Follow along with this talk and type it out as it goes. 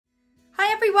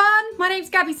Hi everyone, my name's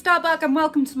Gabby Starbuck and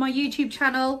welcome to my YouTube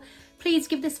channel. Please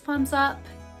give this a thumbs up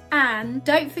and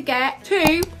don't forget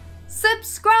to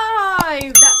subscribe.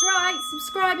 That's right,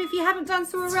 subscribe if you haven't done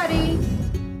so already.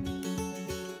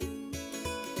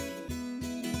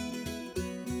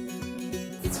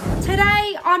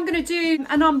 Today I'm going to do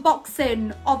an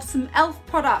unboxing of some e.l.f.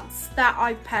 products that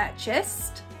I've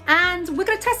purchased. And we're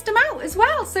going to test them out as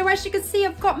well. So as you can see,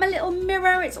 I've got my little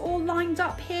mirror. It's all lined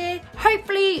up here.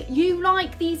 Hopefully you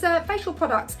like these facial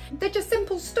products. They're just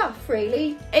simple stuff,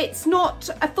 really. It's not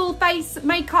a full face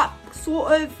makeup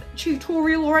sort of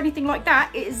tutorial or anything like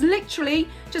that. It is literally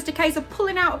just a case of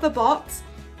pulling out of the box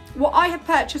what I have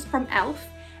purchased from e.l.f.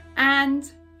 and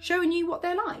showing you what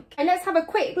they're like. And let's have a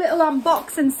quick little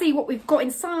unbox and see what we've got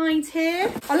inside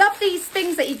here. I love these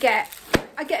things that you get.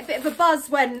 I get a bit of a buzz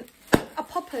when I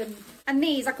pop them, and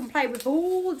these I can play with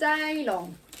all day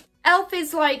long. e.l.f.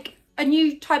 is like a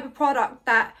new type of product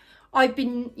that I've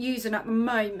been using at the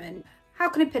moment. How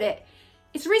can I put it?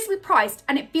 It's reasonably priced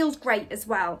and it feels great as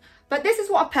well. But this is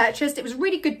what I purchased. It was a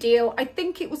really good deal. I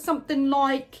think it was something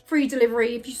like free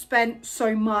delivery if you spent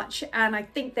so much, and I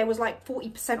think there was like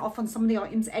 40% off on some of the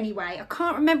items anyway. I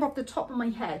can't remember off the top of my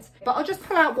head, but I'll just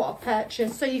pull out what I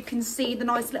purchased so you can see the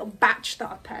nice little batch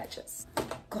that I purchased.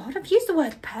 God, I've used the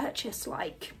word purchase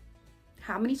like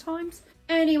how many times?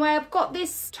 Anyway, I've got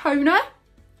this toner.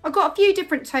 I've got a few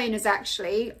different toners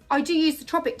actually. I do use the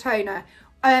Tropic toner.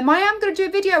 I am going to do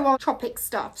a video on Tropic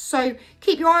stuff, so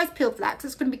keep your eyes peeled for that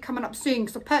because it's going to be coming up soon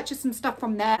because I purchased some stuff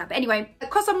from there. But anyway,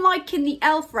 because I'm liking the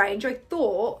e.l.f. range, I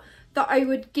thought that I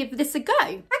would give this a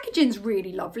go. Packaging's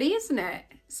really lovely, isn't it?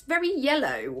 It's very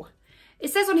yellow. It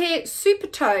says on here, Super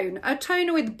Tone, a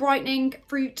toner with brightening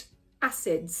fruit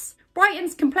acids.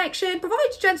 Brightens complexion,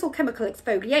 provides gentle chemical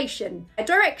exfoliation.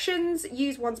 Directions,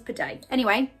 use once per day.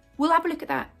 Anyway, we'll have a look at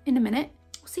that in a minute.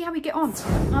 We'll see how we get on.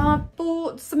 I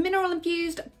bought some mineral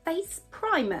infused face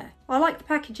primer. I like the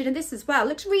packaging of this as well. It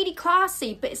looks really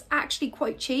classy, but it's actually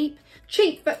quite cheap.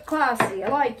 Cheap but classy, I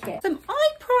like it. Some eye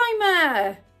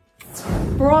primer.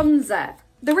 Bronzer.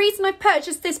 The reason I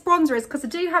purchased this bronzer is because I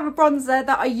do have a bronzer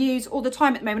that I use all the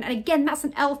time at the moment. And again, that's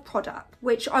an e.l.f. product,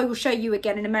 which I will show you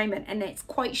again in a moment. And it's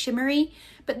quite shimmery.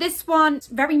 But this one's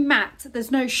very matte. There's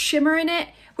no shimmer in it,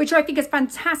 which I think is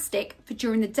fantastic for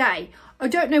during the day. I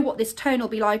don't know what this tone will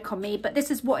be like on me, but this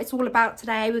is what it's all about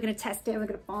today. We're going to test it and we're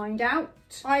going to find out.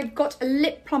 I've got a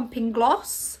lip plumping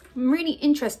gloss. I'm really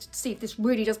interested to see if this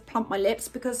really does plump my lips,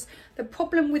 because the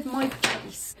problem with my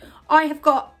face, I have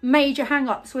got major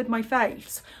hang-ups with my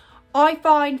face. I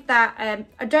find that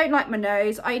I don't like my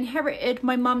nose. I inherited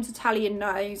my mum's Italian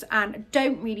nose and I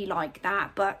don't really like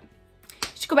that, but you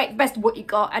should go make the best of what you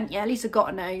got, and yeah, at least I got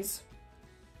a nose.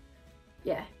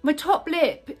 Yeah, my top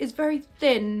lip is very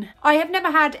thin. I have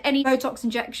never had any Botox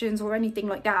injections or anything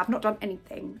like that. I've not done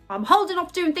anything. I'm holding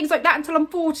off doing things like that until I'm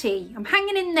 40. I'm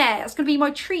hanging in there. That's going to be my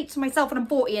treat to myself when I'm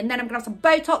 40, and then I'm going to have some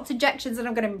Botox injections and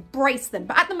I'm going to embrace them.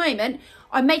 But at the moment,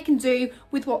 I'm making do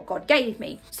with what God gave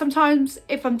me. Sometimes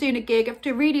if I'm doing a gig, I have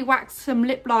to really wax some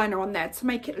lip liner on there to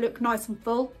make it look nice and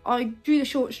full. I drew the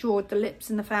short straw with the lips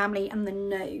in the family and the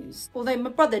nose. Although my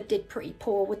brother did pretty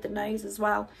poor with the nose as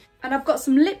well. And I've got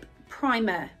some lip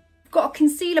primer. I've got a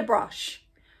concealer brush,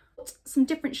 some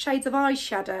different shades of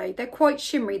eyeshadow. They're quite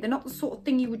shimmery. They're not the sort of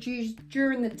thing you would use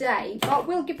during the day, but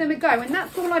we'll give them a go. And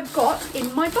that's all I've got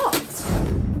in my box.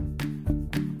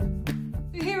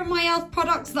 So here are my e.l.f.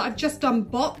 products that I've just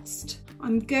unboxed.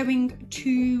 I'm going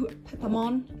to put them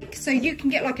on so you can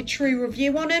get like a true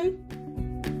review on them.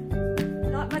 I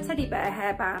like my teddy bear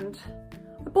hairband.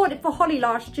 I bought it for Holly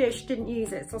last year. She didn't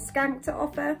use it, so I skanked it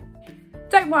off her.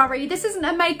 Don't worry, this isn't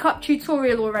a makeup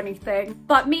tutorial or anything,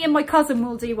 but me and my cousin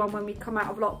will do one when we come out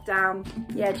of lockdown.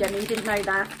 Yeah, Jenny, you didn't know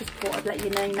that. Just thought I'd let you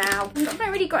know now. I've not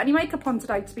really got any makeup on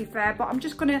today, to be fair, but I'm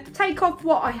just going to take off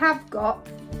what I have got.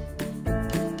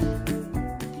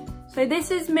 So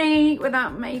this is me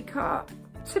without makeup.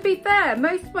 To be fair,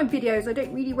 most of my videos, I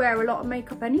don't really wear a lot of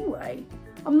makeup anyway.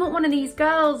 I'm not one of these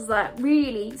girls that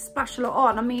really splash a lot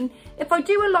on. I mean, if I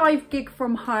do a live gig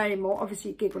from home, or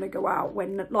obviously a gig when I go out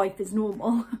when life is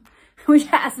normal, which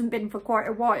hasn't been for quite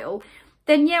a while,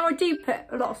 then yeah, I do put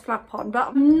a lot of slap on, but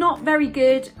I'm not very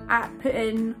good at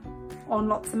putting on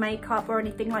lots of makeup or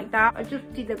anything like that. I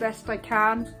just do the best I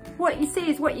can. What you see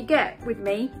is what you get with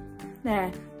me.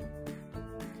 There.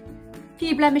 A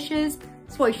few blemishes.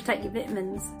 That's why you should take your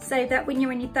vitamins, so that when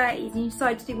you're in your 30s and you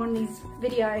decide to do one of these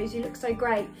videos, you look so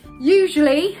great.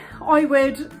 Usually, I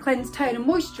would cleanse, tone and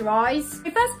moisturise. So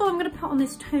first of all, I'm going to put on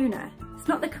this toner. It's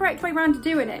not the correct way around to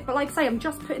doing it, but like I say, I'm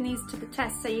just putting these to the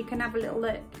test so you can have a little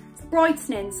look. It's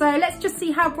brightening, so let's just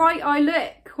see how bright I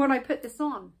look when I put this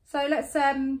on. So let's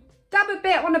Dab a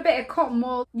bit on a bit of cotton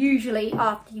wool, usually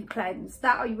after you cleanse.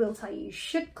 That I will tell you, you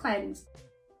should cleanse.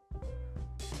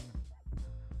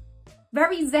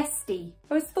 Very zesty.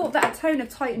 I always thought that a toner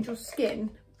tightened your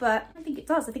skin, but I don't think it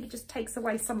does. I think it just takes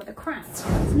away some of the cracks.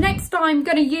 So next I'm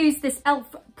going to use this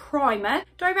e.l.f. primer.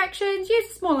 Directions,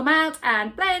 use a small amount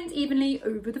and blend evenly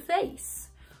over the face.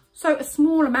 So a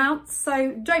small amount,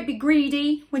 so don't be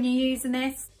greedy when you're using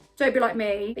this. Don't be like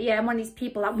me. But yeah, I'm one of these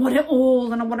people that want it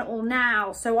all and I want it all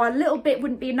now. So a little bit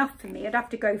wouldn't be enough for me. I'd have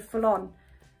to go full on.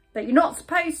 But you're not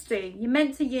supposed to. You're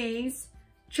meant to use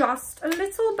just a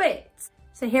little bit.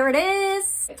 So here it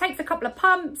is. It takes a couple of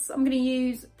pumps. I'm going to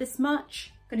use this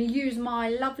much. I'm going to use my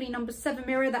lovely number 7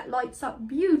 mirror that lights up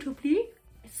beautifully.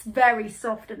 It's very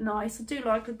soft and nice. I do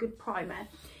like a good primer.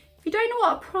 If you don't know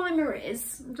what a primer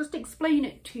is, I'll just explain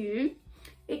it to you.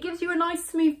 It gives you a nice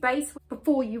smooth base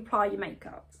before you apply your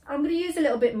makeup. I'm going to use a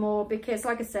little bit more because,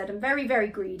 like I said, I'm very, very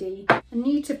greedy. I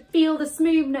need to feel the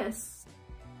smoothness.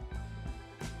 I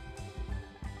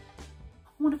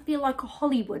want to feel like a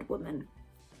Hollywood woman.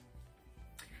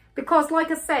 Because,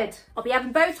 like I said, I'll be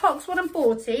having Botox when I'm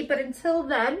 40, but until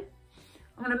then,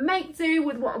 I'm going to make do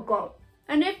with what I've got.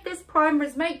 And if this primer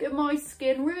is making my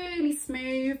skin really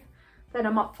smooth, then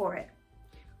I'm up for it.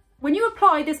 When you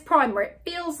apply this primer, it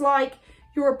feels like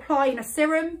you're applying a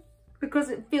serum because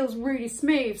it feels really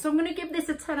smooth. So I'm going to give this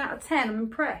a 10 out of 10. I'm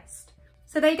impressed.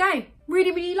 So there you go.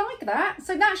 Really, really like that.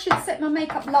 So that should set my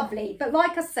makeup lovely. But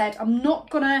like I said, I'm not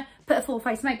going to put a full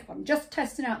face makeup on. Just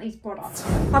testing out these products.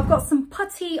 I've got some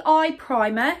putty eye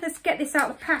primer. Let's get this out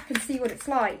of the pack and see what it's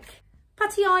like.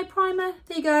 Putty eye primer.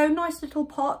 There you go. Nice little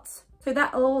pot. So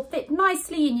that'll fit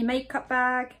nicely in your makeup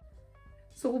bag.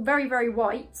 It's all very, very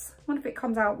white. I wonder if it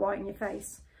comes out white in your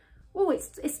face. Oh,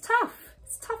 it's tough.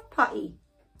 It's tough putty.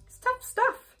 It's tough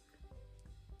stuff.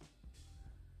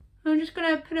 I'm just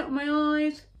going to put it on my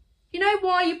eyes. You know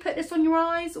why you put this on your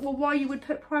eyes, or why you would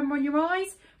put primer on your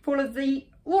eyes? For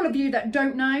all of you that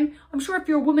don't know, I'm sure if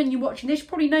you're a woman, you're watching this, you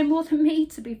probably know more than me,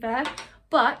 to be fair.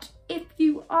 But if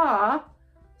you are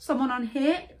someone on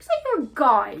here, say you're a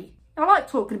guy. I like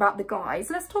talking about the guys.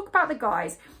 Let's talk about the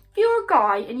guys. If you're a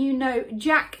guy and you know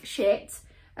jack shit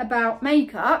about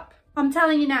makeup, I'm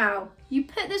telling you now, you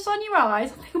put this on your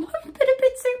eyes. I think I might have put a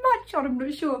bit too much on, I'm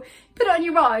not sure. Put it on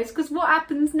your eyes, because what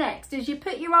happens next is you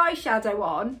put your eyeshadow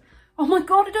on. Oh my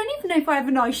God, I don't even know if I have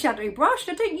an eyeshadow brush.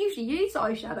 I don't usually use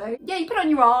eyeshadow. Yeah, you put it on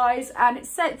your eyes and it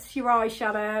sets your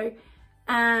eyeshadow,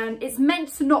 and it's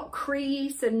meant to not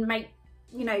crease and make,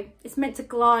 you know, it's meant to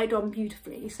glide on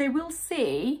beautifully. So we'll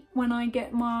see when I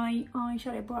get my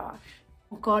eyeshadow brush.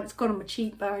 Oh God, it's gone on my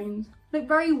cheekbones. Look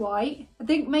very white. I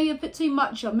think maybe I put too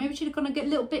much on. Maybe I should have gone to get a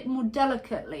little bit more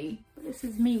delicately. But this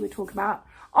is me we're talking about.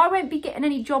 I won't be getting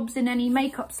any jobs in any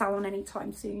makeup salon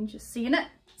anytime soon, just seeing it.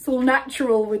 It's all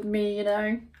natural with me, you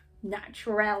know.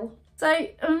 Natural. So,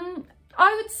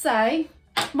 I would say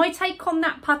my take on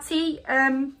that putty,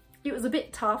 it was a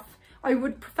bit tough. I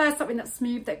would prefer something that's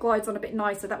smooth, that glides on a bit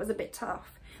nicer. That was a bit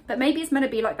tough. But maybe it's meant to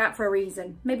be like that for a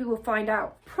reason. Maybe we'll find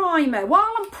out. Primer.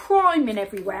 While I'm priming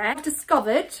everywhere, I've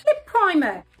discovered lip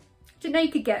primer. Didn't know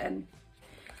you could get them.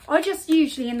 I just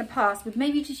usually in the past would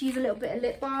maybe just use a little bit of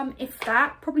lip balm, if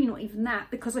that. Probably not even that,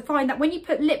 because I find that when you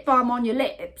put lip balm on your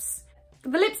lips, the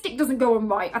lipstick doesn't go on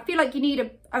right. I feel like you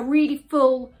need a really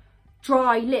full,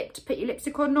 dry lip to put your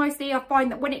lipstick on nicely. I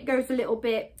find that when it goes a little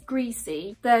bit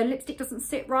greasy, the lipstick doesn't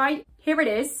sit right. Here it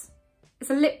is. It's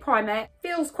a lip primer.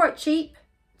 Feels quite cheap.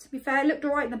 To be fair, it looked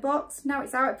all right in the box. Now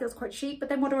it's out, it feels quite cheap. But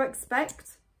then what do I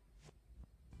expect?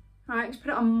 All right, just put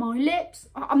it on my lips.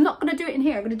 I'm not going to do it in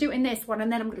here. I'm going to do it in this one,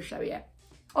 and then I'm going to show you.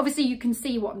 Obviously, you can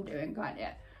see what I'm doing, can't you?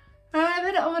 I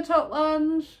put it on my top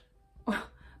ones.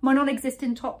 My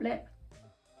non-existent top lip.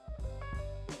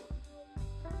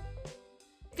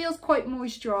 It feels quite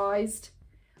moisturised.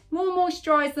 More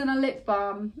moisturised than a lip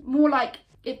balm. More like,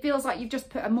 it feels like you've just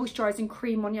put a moisturising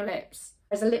cream on your lips.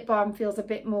 Whereas a lip balm feels a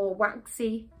bit more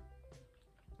waxy.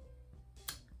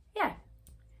 Yeah.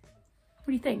 What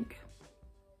do you think?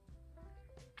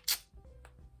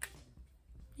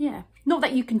 Yeah. Not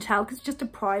that you can tell because it's just a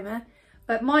primer.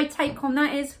 But my take on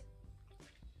that is,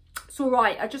 it's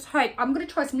alright. I just hope, I'm going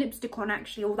to try some lipstick on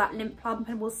actually, all that Lip Plump,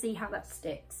 and we'll see how that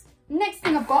sticks. Next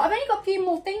thing I've only got a few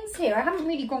more things here. I haven't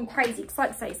really gone crazy because, like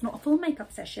I say, it's not a full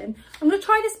makeup session. I'm going to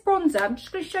try this bronzer. I'm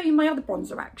just going to show you my other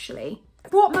bronzer actually. I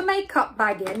brought my makeup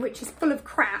bag in, which is full of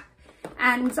crap,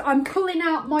 And I'm pulling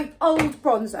out my old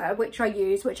bronzer, which I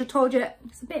use, which I told you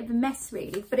it's a bit of a mess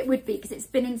really, but it would be because it's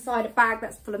been inside a bag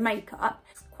that's full of makeup.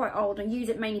 It's quite old. I use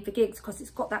it mainly for gigs because it's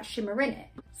got that shimmer in it.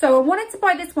 So I wanted to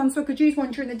buy this one so I could use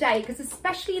one during the day, because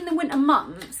especially in the winter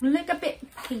months, I look a bit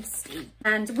pasty.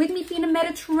 And with me being a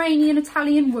Mediterranean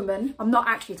Italian woman, I'm not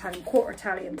actually Italian, quarter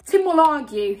Italian. Tim will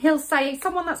argue. He'll say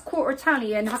someone that's quarter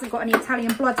Italian hasn't got any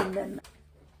Italian blood in them.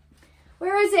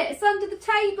 Where is it? It's under the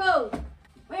table.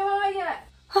 Where are you?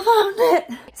 I found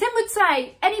it. Tim would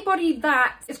say anybody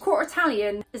that is quarter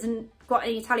Italian hasn't got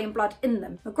any Italian blood in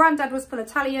them. My granddad was full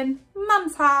Italian,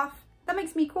 mum's half. That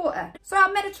makes me quarter. So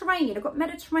I'm Mediterranean, I've got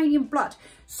Mediterranean blood.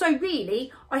 So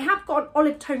really, I have got an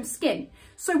olive tone skin.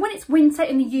 So when it's winter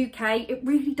in the UK, it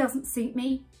really doesn't suit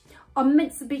me. I'm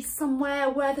meant to be somewhere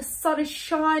where the sun is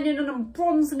shining and I'm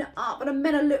bronzing it up and I'm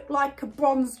meant to look like a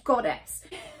bronze goddess.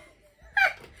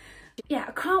 Yeah,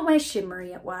 I can't wear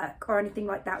shimmery at work or anything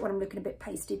like that when I'm looking a bit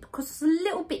pasty, because it's a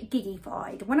little bit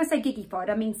giggified. When I say giggified,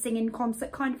 I mean singing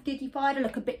concert kind of giggified. I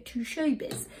look a bit too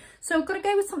showbiz. So I've got to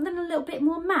go with something a little bit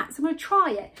more matte. So I'm going to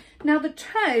try it. Now the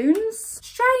tones,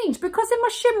 strange, because in my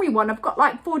shimmery one, I've got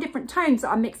like 4 different tones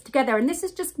that I mixed together. And this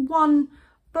is just one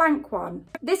blank one.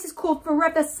 This is called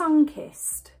Forever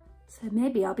Sun-Kissed. So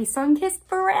maybe I'll be sun-kissed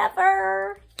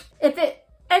forever. If it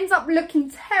ends up looking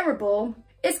terrible,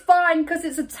 it's fine, because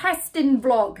it's a testing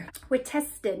vlog. We're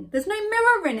testing. There's no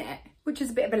mirror in it, which is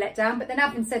a bit of a letdown. But then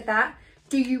having said that,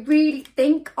 do you really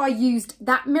think I used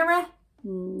that mirror?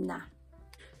 Nah.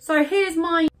 So here's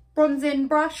my bronzing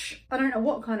brush. I don't know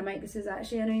what kind of make this is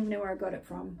actually. I don't even know where I got it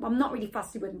from. I'm not really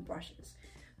fussy with my brushes.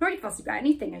 I'm not really fussy about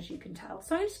anything, as you can tell.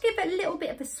 So I just give it a little bit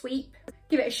of a sweep.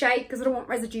 Give it a shake, because I don't want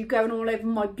residue going all over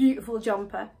my beautiful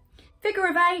jumper. Figure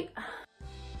of 8.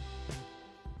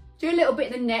 Do a little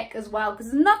bit in the neck as well,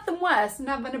 because there's nothing worse than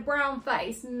having a brown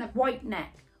face and a white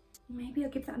neck. Maybe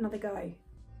I'll give that another go.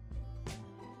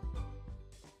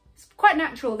 It's quite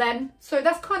natural then, so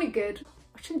that's kind of good.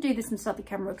 I shouldn't do this in the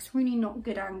camera because it's really not a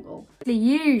good angle.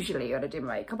 Usually when I do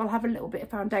makeup, I'll have a little bit of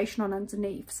foundation on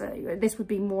underneath, so this would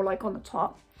be more like on the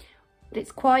top. But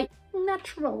it's quite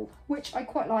natural, which I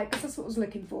quite like, because that's what I was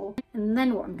looking for. And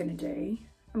then what I'm going to do,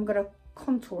 I'm going to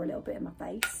contour a little bit of my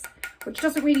face, which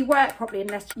doesn't really work properly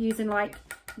unless you're using like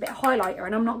a bit of highlighter,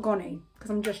 and I'm not gonna, because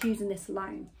I'm just using this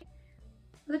alone.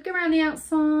 Let's go around the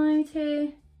outside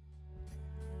here.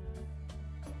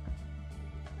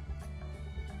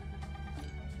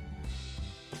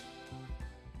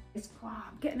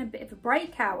 I'm getting a bit of a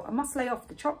breakout. I must lay off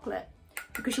the chocolate,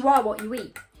 because you are what you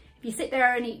eat. If you sit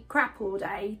there and eat crap all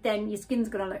day, then your skin's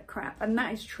gonna look crap, and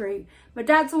that is true. My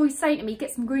dad's always saying to me,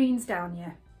 get some greens down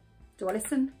you. Do I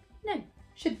listen? No.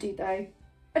 Should do though.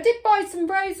 I did buy some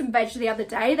frozen veg the other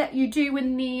day that you do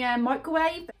in the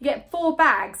microwave. You get 4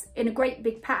 bags in a great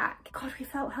big pack. God, we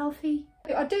felt healthy.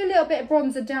 I do a little bit of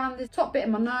bronzer down the top bit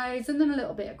of my nose and then a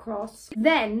little bit across.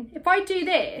 Then if I do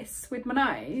this with my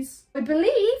nose, I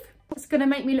believe it's going to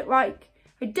make me look like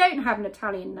I don't have an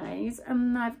Italian nose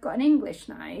and I've got an English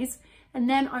nose, and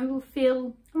then I will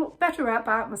feel a lot better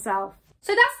about myself.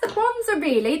 So that's the bronzer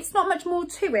really, it's not much more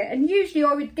to it. And usually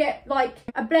I would get like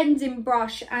a blending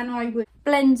brush and I would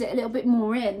blend it a little bit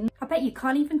more in. I bet you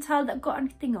can't even tell that I've got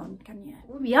anything on, can you?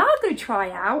 What we are going to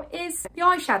try out is the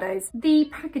eyeshadows. The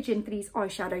packaging for these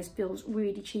eyeshadows feels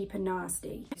really cheap and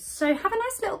nasty. So have a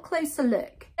nice little closer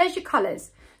look. There's your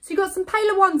colours. So you've got some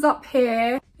paler ones up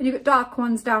here and you've got darker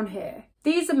ones down here.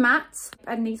 These are matte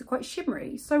and these are quite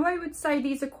shimmery. So I would say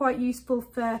these are quite useful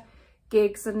for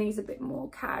gigs, and these are a bit more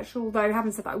casual, although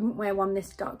having said that, I wouldn't wear one this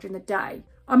dark during the day.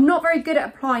 I'm not very good at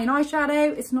applying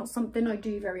eyeshadow. It's not something I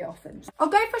do very often. I'll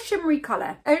go for shimmery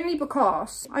colour, only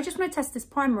because I just want to test this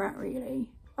primer out really.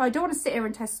 I don't want to sit here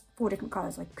and test 4 different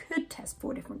colours. I could test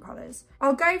 4 different colours.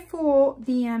 I'll go for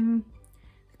the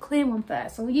clear one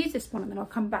first. I'll use this one and then I'll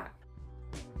come back.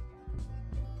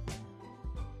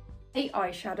 Hate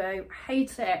eyeshadow,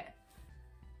 hate it.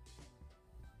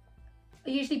 I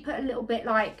usually put a little bit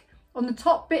like on the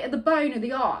top bit of the bone of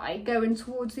the eye, going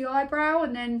towards the eyebrow,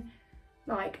 and then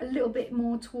like a little bit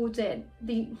more towards the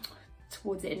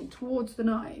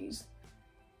nose.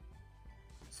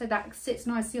 So that sits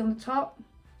nicely on the top.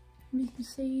 You can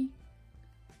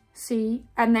see,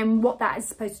 and then what that is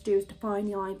supposed to do is define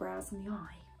the eyebrows and the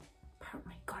eye.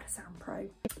 Apparently, gotta sound pro.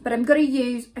 But I'm gonna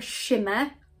use a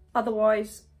shimmer,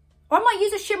 otherwise I might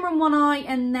use a shimmer on one eye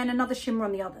and then another shimmer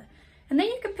on the other. And then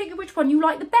you can pick which one you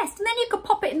like the best. And then you can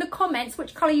pop it in the comments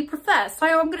which colour you prefer. So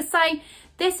I'm going to say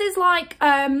this is like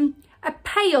a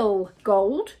pale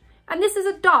gold and this is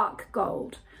a dark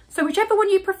gold. So whichever one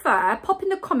you prefer, pop in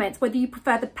the comments whether you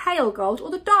prefer the pale gold or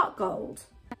the dark gold.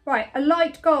 Right, a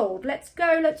light gold. Let's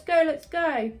go, let's go, let's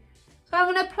go. So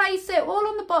I'm going to place it all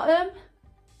on the bottom.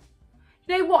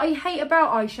 You know what I hate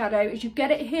about eyeshadow is you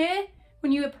get it here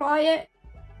when you apply it.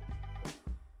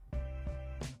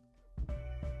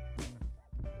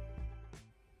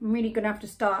 I'm really going to have to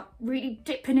start really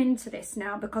dipping into this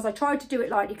now, because I tried to do it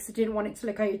lightly because I didn't want it to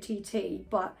look OTT,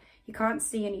 but you can't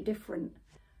see any different.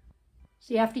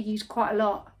 So you have to use quite a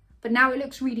lot. But now it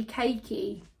looks really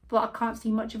cakey, but I can't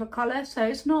see much of a colour, so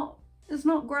it's not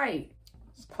great.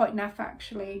 It's quite naff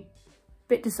actually.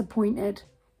 Bit disappointed.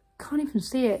 Can't even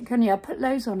see it, can you? I put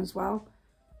loads on as well.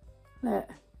 Look.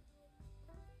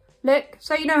 Look,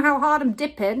 so you know how hard I'm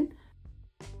dipping.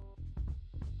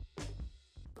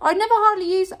 I never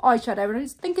hardly use eyeshadow and I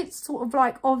just think it's sort of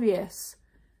like obvious.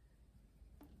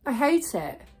 I hate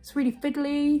it. It's really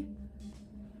fiddly.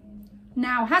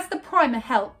 Now, has the primer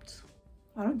helped?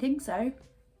 I don't think so. I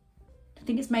don't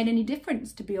think it's made any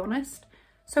difference, to be honest.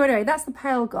 So anyway, that's the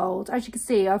pale gold. As you can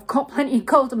see, I've got plenty of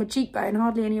gold on my cheekbone,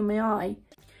 hardly any on my eye.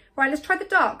 Right, let's try the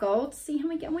dark gold, see how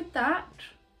we get on with that.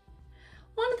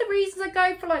 One of the reasons I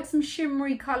go for like some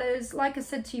shimmery colours, like I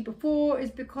said to you before,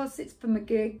 is because it's for my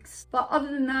gigs. But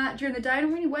other than that, during the day, I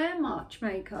don't really wear much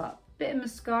makeup. Bit of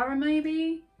mascara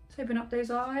maybe, to open up those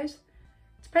eyes.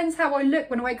 Depends how I look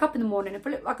when I wake up in the morning. If I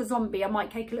look like a zombie, I might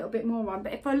take a little bit more on.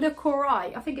 But if I look all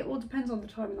right, I think it all depends on the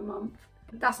time of the month.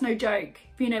 That's no joke.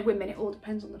 If you know women, it all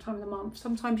depends on the time of the month.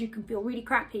 Sometimes you can feel really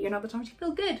crappy and other times you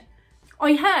feel good.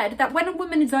 I heard that when a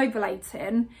woman is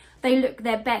ovulating, they look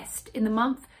their best in the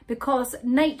month, because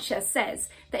nature says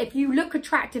that if you look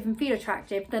attractive and feel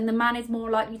attractive, then the man is more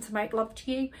likely to make love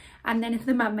to you. And then if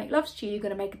the man makes love to you, you're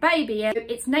going to make a baby. And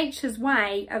it's nature's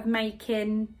way of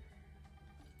making,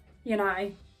 you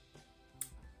know,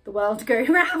 the world go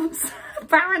round,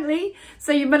 apparently.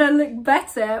 So you're going to look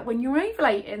better when you're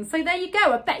ovulating. So there you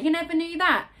go. I bet you never knew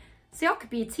that. See, I could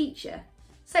be a teacher,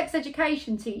 sex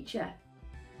education teacher.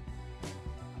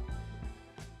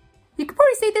 You could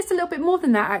probably see this a little bit more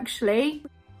than that, actually.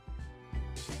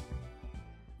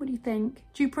 What do you think?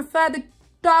 Do you prefer the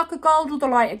darker gold or the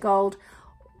lighter gold?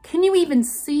 Can you even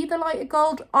see the lighter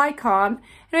gold? I can't.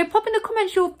 Anyway, pop in the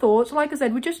comments your thoughts. Like I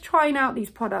said, we're just trying out these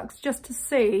products just to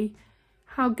see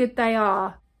how good they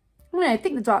are. I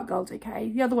think the dark gold's okay.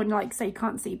 The other one, like say, you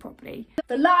can't see properly.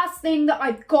 The last thing that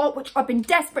I've got, which I've been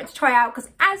desperate to try out,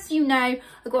 because as you know,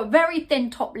 I've got a very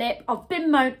thin top lip. I've been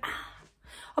moaning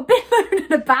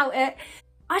about it.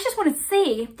 I just want to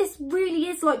see if this really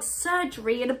is like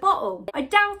surgery in a bottle. I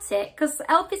doubt it, because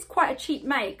e.l.f. is quite a cheap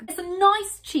make. It's a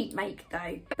nice cheap make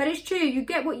though. But it's true, you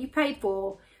get what you pay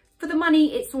for. For the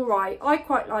money, it's all right. I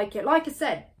quite like it. Like I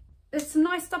said, there's some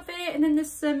nice stuff here, and then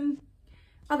there's some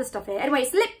other stuff here. Anyway,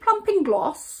 it's lip plumping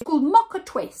gloss called Mocha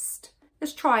Twist.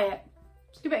 Let's try it.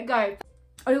 Let's give it a go.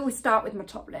 I always start with my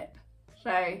top lip.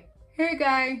 So here we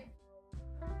go.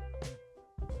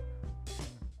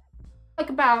 Like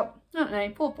about, I don't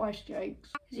know, 4 or 5 strokes,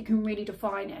 because you can really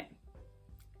define it.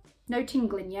 No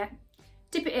tingling yet.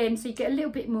 Dip it in so you get a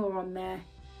little bit more on there.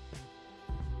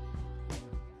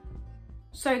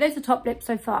 So there's the top lip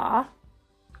so far.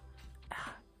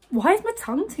 Why is my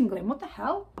tongue tingling? What the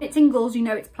hell? When it tingles, you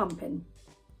know it's plumping.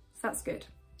 So that's good.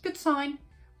 Good sign.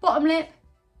 Bottom lip.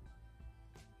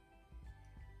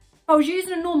 If I was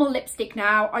using a normal lipstick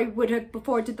now, I would have,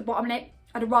 before I did the bottom lip,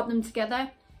 I'd have rubbed them together.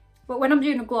 But when I'm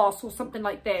doing a gloss or something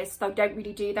like this, I don't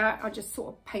really do that. I just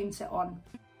sort of paint it on.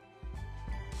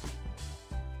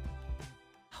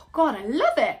 Oh God, I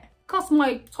love it. Because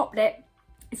my top lip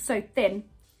is so thin,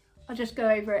 I'll just go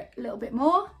over it a little bit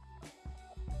more.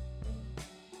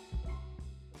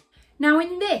 Now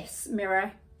in this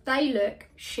mirror, they look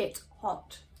shit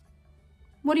hot.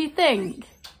 What do you think?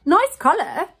 Nice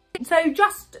colour. So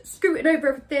just scooting over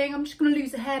everything. I'm just going to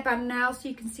lose the hairband now so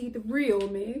you can see the real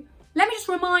me. Let me just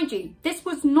remind you, this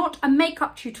was not a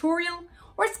makeup tutorial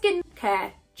or a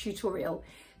skincare tutorial.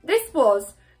 This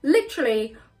was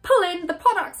literally pulling the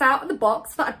products out of the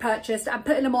box that I'd purchased and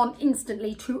putting them on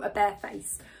instantly to a bare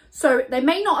face. So they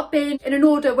may not have been in an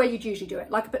order where you'd usually do it.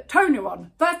 Like I put toner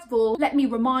on. First of all, let me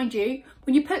remind you,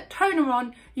 when you put toner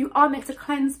on, you are meant to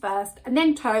cleanse first and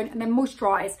then tone and then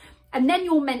moisturise. And then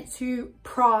you're meant to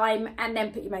prime and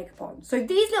then put your makeup on. So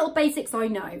these little basics I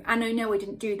know, and I know I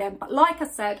didn't do them, but like I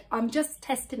said, I'm just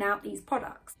testing out these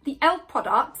products. The e.l.f.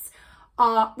 products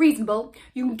are reasonable.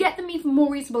 You can get them even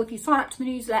more reasonable if you sign up to the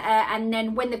newsletter, and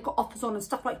then when they've got offers on and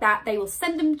stuff like that, they will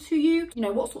send them to you, you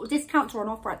know, what sort of discounts are on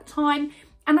offer at the time.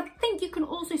 And I think you can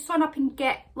also sign up and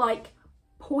get like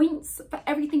points for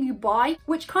everything you buy,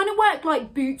 which kind of work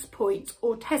like Boots points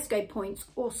or Tesco points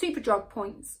or Superdrug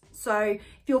points. So if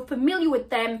you're familiar with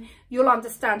them, you'll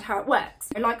understand how it works.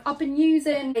 Like I've been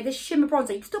using this shimmer bronzer.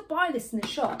 You can still buy this in the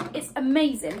shop. It's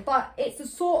amazing, but it's the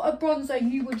sort of bronzer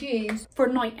you would use for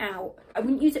a night out. I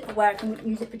wouldn't use it for work, I wouldn't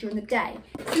use it for during the day.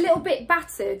 It's a little bit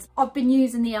battered. I've been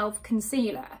using the e.l.f.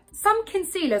 concealer. Some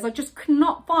concealers I just could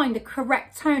not find the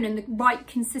correct tone and the right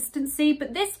consistency,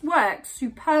 but this works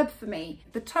superb for me.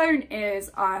 The tone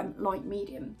is light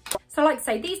medium. So like I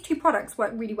say, these two products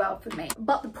work really well for me.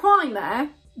 But the primer,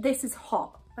 this is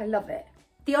hot. I love it.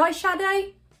 The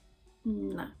eyeshadow,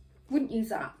 no, wouldn't use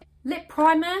that. Lip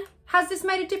primer, has this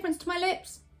made a difference to my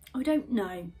lips? I don't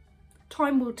know.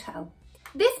 Time will tell.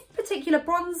 This particular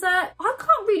bronzer, I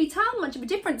can't really tell much of a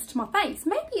difference to my face.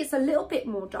 Maybe it's a little bit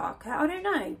more darker, I don't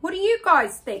know. What do you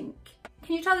guys think?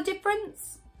 Can you tell the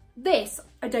difference? This,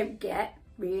 I don't get,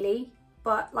 really.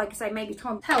 But like I say, maybe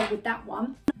try and tell with that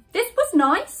one. This was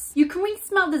nice. You can really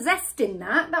smell the zest in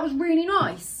that. That was really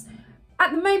nice.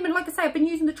 At the moment, like I say, I've been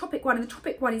using the Tropic one, and the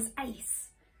Tropic one is ace.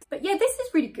 But yeah, this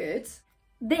is really good.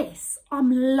 This, I'm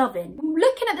loving. I'm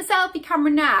looking at the selfie camera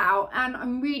now, and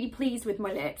I'm really pleased with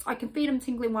my lips. I can feel them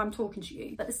tingling while I'm talking to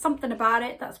you, but there's something about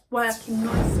it that's working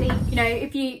nicely. You know,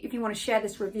 if you want to share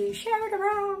this review, share it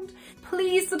around.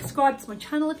 Please subscribe to my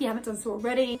channel if you haven't done so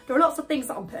already. There are lots of things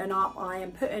that I'm putting up. I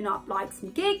am putting up like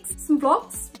some gigs, some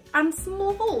vlogs, and some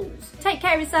more hauls. Take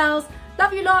care of yourselves.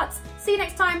 Love you lots. See you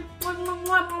next time.